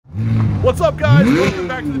What's up, guys? Welcome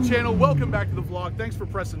back to the channel. Welcome back to the vlog. Thanks for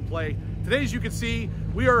pressing play. Today, as you can see,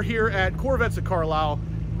 we are here at Corvettes of Carlisle,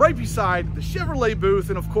 right beside the Chevrolet booth.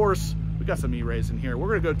 And of course, we got some E-Rays in here. We're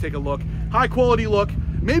gonna go take a look, high quality look,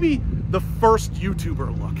 maybe the first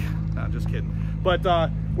YouTuber look. No, just kidding. But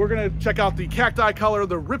we're gonna check out the cacti color,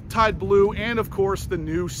 the Riptide blue, and of course, the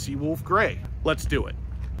new Seawolf gray. Let's do it.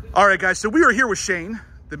 All right, guys, so we are here with Shane,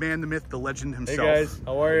 the man, the myth, the legend himself. Hey guys,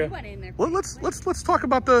 how are you? Well, let's talk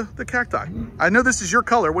about the cacti. I know this is your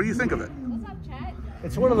color. What do you think of it? What's up, chat?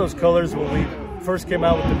 It's one of those colors when we first came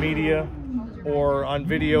out with the media or on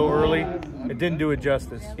video early, it didn't do it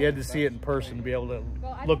justice. You had to see it in person to be able to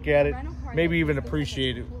look at it, maybe even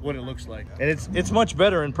appreciate it, what it looks like. And it's much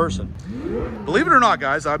better in person. Believe it or not,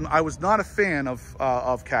 guys, I was not a fan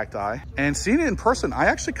of cacti, and seeing it in person, I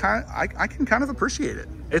actually I can kind of appreciate it.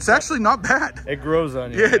 It's actually not bad. It grows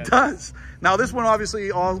on you. Yeah, it does. Now, this one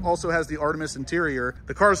obviously also has the Artemis interior.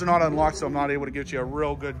 The cars are not unlocked, so I'm not able to get you a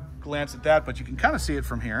real good glance at that, but you can kind of see it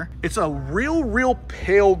from here. It's a real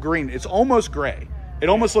pale green. It's almost gray. It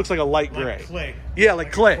almost looks like a light gray. Like clay. Yeah,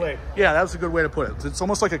 like clay. Yeah, that was a good way to put it. It's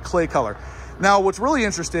almost like a clay color. Now, what's really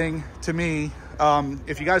interesting to me,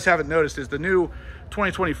 if you guys haven't noticed, is the new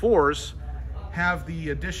 2024s have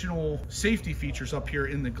the additional safety features up here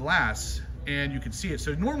in the glass, and you can see it.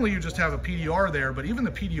 So normally you just have a PDR there, but even the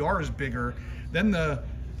PDR is bigger. Then the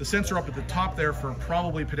sensor up at the top there for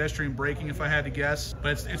probably pedestrian braking, if I had to guess.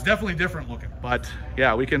 But it's definitely different looking. But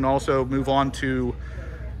yeah, we can also move on to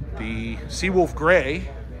the Seawolf gray,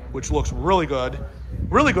 which looks really good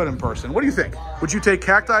in person. What do you think? Would you take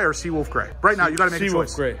cacti or Seawolf gray? Right now, you got to make a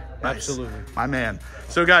choice. Seawolf gray, nice. Absolutely. My man.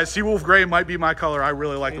 So guys, Seawolf gray might be my color. I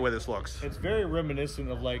really like the way this looks. It's very reminiscent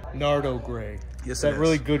of like Nardo gray. Yes, that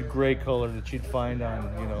really good gray color that you'd find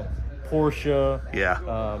on, Porsche.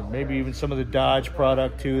 Yeah. Maybe even some of the Dodge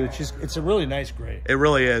product too. It's a really nice gray. It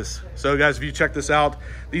really is. So guys, if you check this out,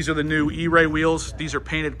 these are the new E-Ray wheels. These are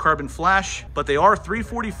painted carbon flash, but they are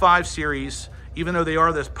 345 series, even though they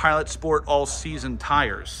are this Pilot Sport all-season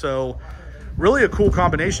tires. So really a cool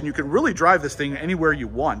combination. You can really drive this thing anywhere you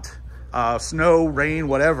want. Snow, rain,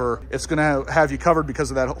 whatever, it's gonna have you covered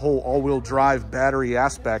because of that whole all-wheel drive battery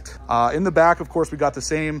aspect. In the back, of course, we got the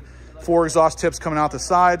same 4 exhaust tips coming out the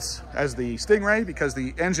sides as the Stingray, because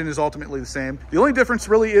the engine is ultimately the same. The only difference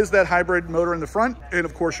really is that hybrid motor in the front, and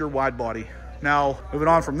of course your wide body. Now, moving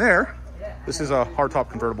on from there, this is a hardtop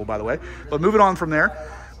convertible, by the way, but moving on from there,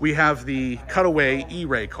 we have the cutaway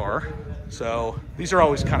E-Ray car. So these are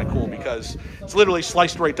always kind of cool because it's literally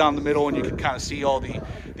sliced right down the middle, and you can kind of see all the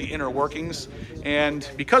inner workings. And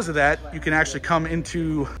because of that, you can actually come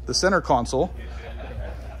into the center console.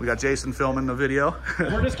 We got Jason filming the video.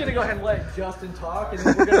 We're just gonna go ahead and let Justin talk, and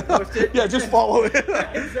then we're gonna post it. Yeah, just follow it.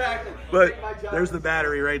 Exactly. But there's the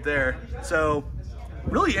battery right there. So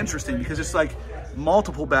really interesting because it's like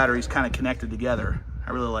multiple batteries kind of connected together. I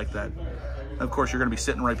really like that. Of course, you're going to be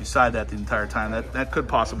sitting right beside that the entire time. That could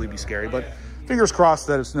possibly be scary, but fingers crossed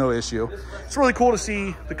that it's no issue. It's really cool to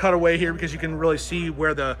see the cutaway here because you can really see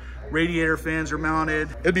where the radiator fans are mounted.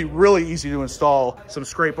 It'd be really easy to install some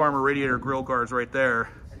scrape armor radiator grill guards right there.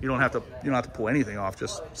 You don't have to pull anything off,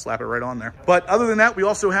 just slap it right on there. But other than that, we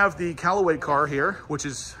also have the Callaway car here, which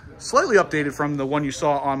is slightly updated from the one you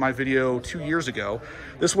saw on my video 2 years ago.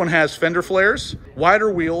 This one has fender flares,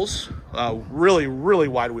 wider wheels, really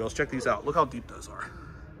wide wheels. Check these out. Look how deep those are.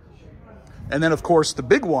 And then, of course, the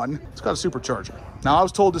big one, it's got a supercharger. Now, I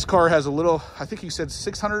was told this car has a little, I think he said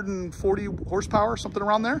 640 horsepower, something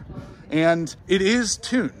around there. And it is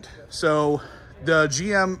tuned. So the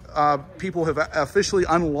GM people have officially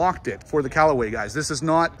unlocked it for the Callaway guys. This is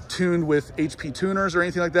not tuned with HP tuners or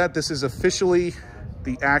anything like that. This is officially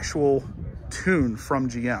the actual tune from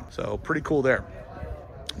GM. So pretty cool there.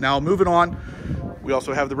 Now moving on, we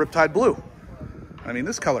also have the Riptide blue. I mean,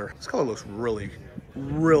 this color looks really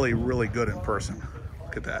good in person.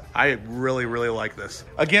 Look at that. I really like this.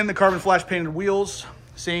 Again, the carbon flash painted wheels,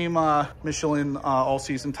 same Michelin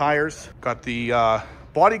all-season tires. Got the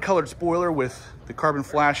body colored spoiler with the carbon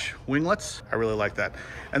flash winglets. I really like that.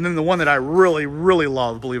 And then the one that I really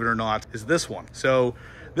love, believe it or not, is this one. So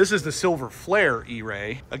this is the Silver Flare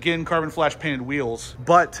E-Ray. Again, carbon flash painted wheels,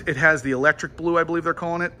 but it has the electric blue, I believe they're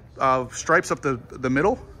calling it, stripes up the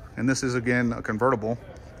middle. And this is, again, a convertible.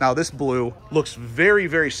 Now, this blue looks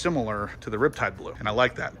very similar to the Riptide blue, and I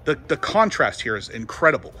like that. The contrast here is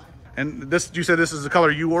incredible. And this, you said this is the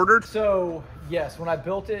color you ordered? So, yes, when I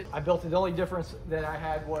built it, the only difference that I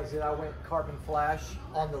had was that I went carbon flash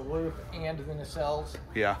on the roof and the nacelles.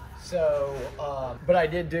 Yeah. So, but I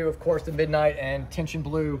did do, of course, the midnight and tension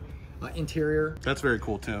blue interior. That's very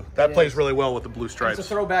cool, too. That plays really well with the blue stripes. It's a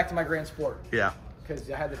throwback to my Grand Sport. Yeah.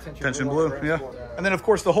 because I had the tension blue, yeah. And then of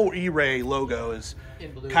course the whole E-Ray logo is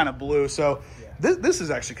kind of blue. So this is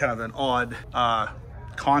actually kind of an odd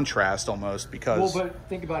contrast almost, because well, but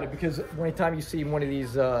think about it, because anytime you see one of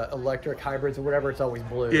these electric hybrids or whatever, it's always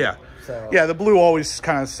blue. Yeah. So yeah, the blue always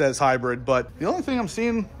kind of says hybrid, but the only thing I'm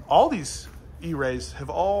seeing, all these E-Rays have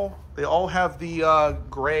all have the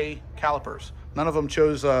gray calipers. None of them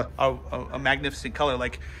chose a magnificent color.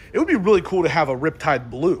 Like, it would be really cool to have a Riptide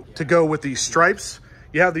blue to go with these stripes.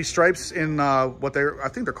 You have these stripes in I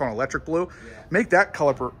think they're called electric blue. Make that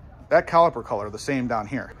caliper color the same down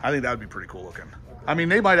here. I think that would be pretty cool looking. I mean,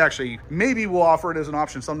 they might actually, maybe we'll offer it as an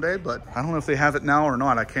option someday, but I don't know if they have it now or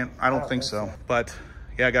not. I don't think so. But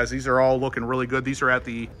yeah, guys, these are all looking really good. These are at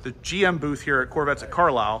the GM booth here at Corvettes at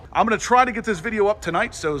Carlisle. I'm going to try to get this video up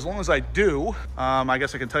tonight, so as long as I do, I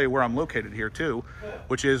guess I can tell you where I'm located here too,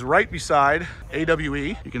 which is right beside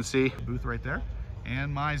AWE. You can see the booth right there,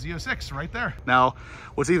 and my Z06 right there. Now,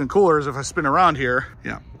 what's even cooler is if I spin around here,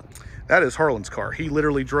 yeah, that is Harlan's car. He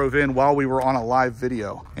literally drove in while we were on a live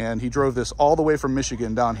video, and he drove this all the way from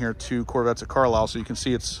Michigan down here to Corvettes at Carlisle, so you can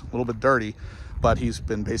see it's a little bit dirty, but he's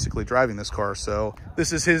been basically driving this car. So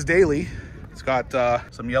this is his daily. It's got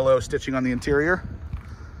some yellow stitching on the interior,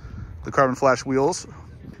 the carbon flash wheels,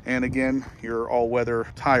 and again, your all-weather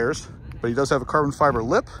tires, but he does have a carbon fiber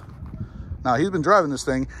lip. Now, he's been driving this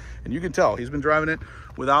thing, and you can tell he's been driving it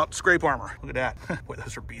without scrape armor. Look at that. Boy,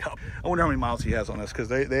 those are beat up. I wonder how many miles he has on this, because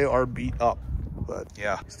they are beat up. But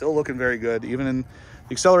yeah, still looking very good. Even in the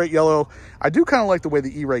Accelerate yellow, I do kind of like the way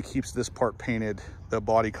the E-Ray keeps this part painted, the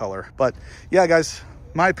body color. But yeah, guys,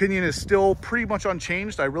 my opinion is still pretty much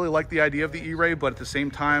unchanged. I really like the idea of the E-Ray, but at the same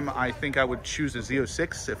time, I think I would choose a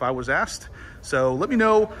Z06 if I was asked. So let me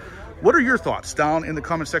know, what are your thoughts down in the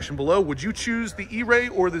comment section below? Would you choose the E-Ray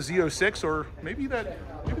or the Z06, or maybe that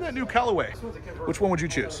new Callaway? Which one would you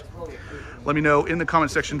choose? Let me know in the comment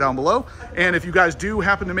section down below. And if you guys do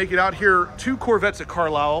happen to make it out here to Corvettes at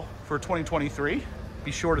Carlisle for 2023,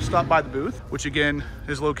 be sure to stop by the booth, which again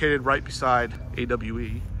is located right beside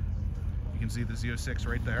AWE. You can see the Z06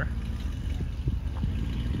 right there.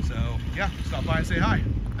 So yeah, stop by and say hi.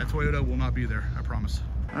 That Toyota will not be there, I promise.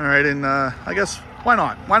 All right, and I guess, why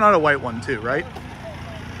not? Why not a white one too, right?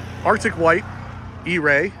 Arctic white,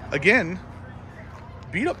 E-Ray. Again,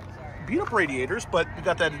 beat up radiators, but we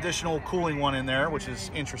got that additional cooling one in there, which is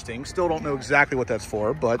interesting. Still don't know exactly what that's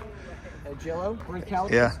for, but edge yellow, red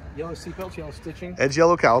calipers, yeah, yellow seatbelts, yellow stitching, edge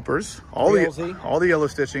yellow calipers, all the yellow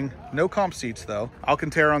stitching. No comp seats though.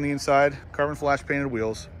 Alcantara on the inside, carbon flash painted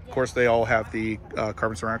wheels. Of course, they all have the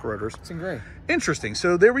carbon ceramic rotors. It's in gray. Interesting.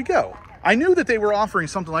 So there we go. I knew that they were offering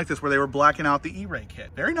something like this where they were blacking out the E-Ray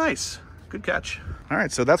kit. Very nice. Good catch. All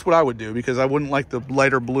right, so that's what I would do, because I wouldn't like the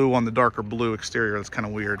lighter blue on the darker blue exterior. That's kind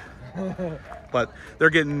of weird. But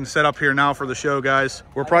they're getting set up here now for the show, guys.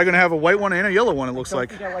 We're probably going to have a white one and a yellow one, it looks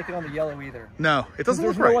like. I don't think I like it on the yellow either. No, it doesn't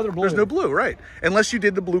look no right. other blue. There's no blue, right. Unless you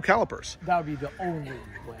did the blue calipers. That would be the only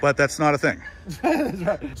way. But that's not a thing. That's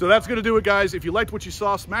right. So that's going to do it, guys. If you liked what you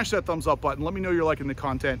saw, smash that thumbs up button. Let me know you're liking the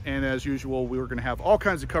content. And as usual, we were going to have all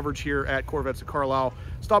kinds of coverage here at Corvettes at Carlisle.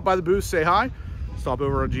 Stop by the booth, say hi. Stop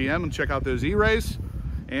over on GM and check out those E-Rays.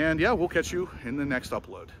 And yeah, we'll catch you in the next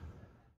upload.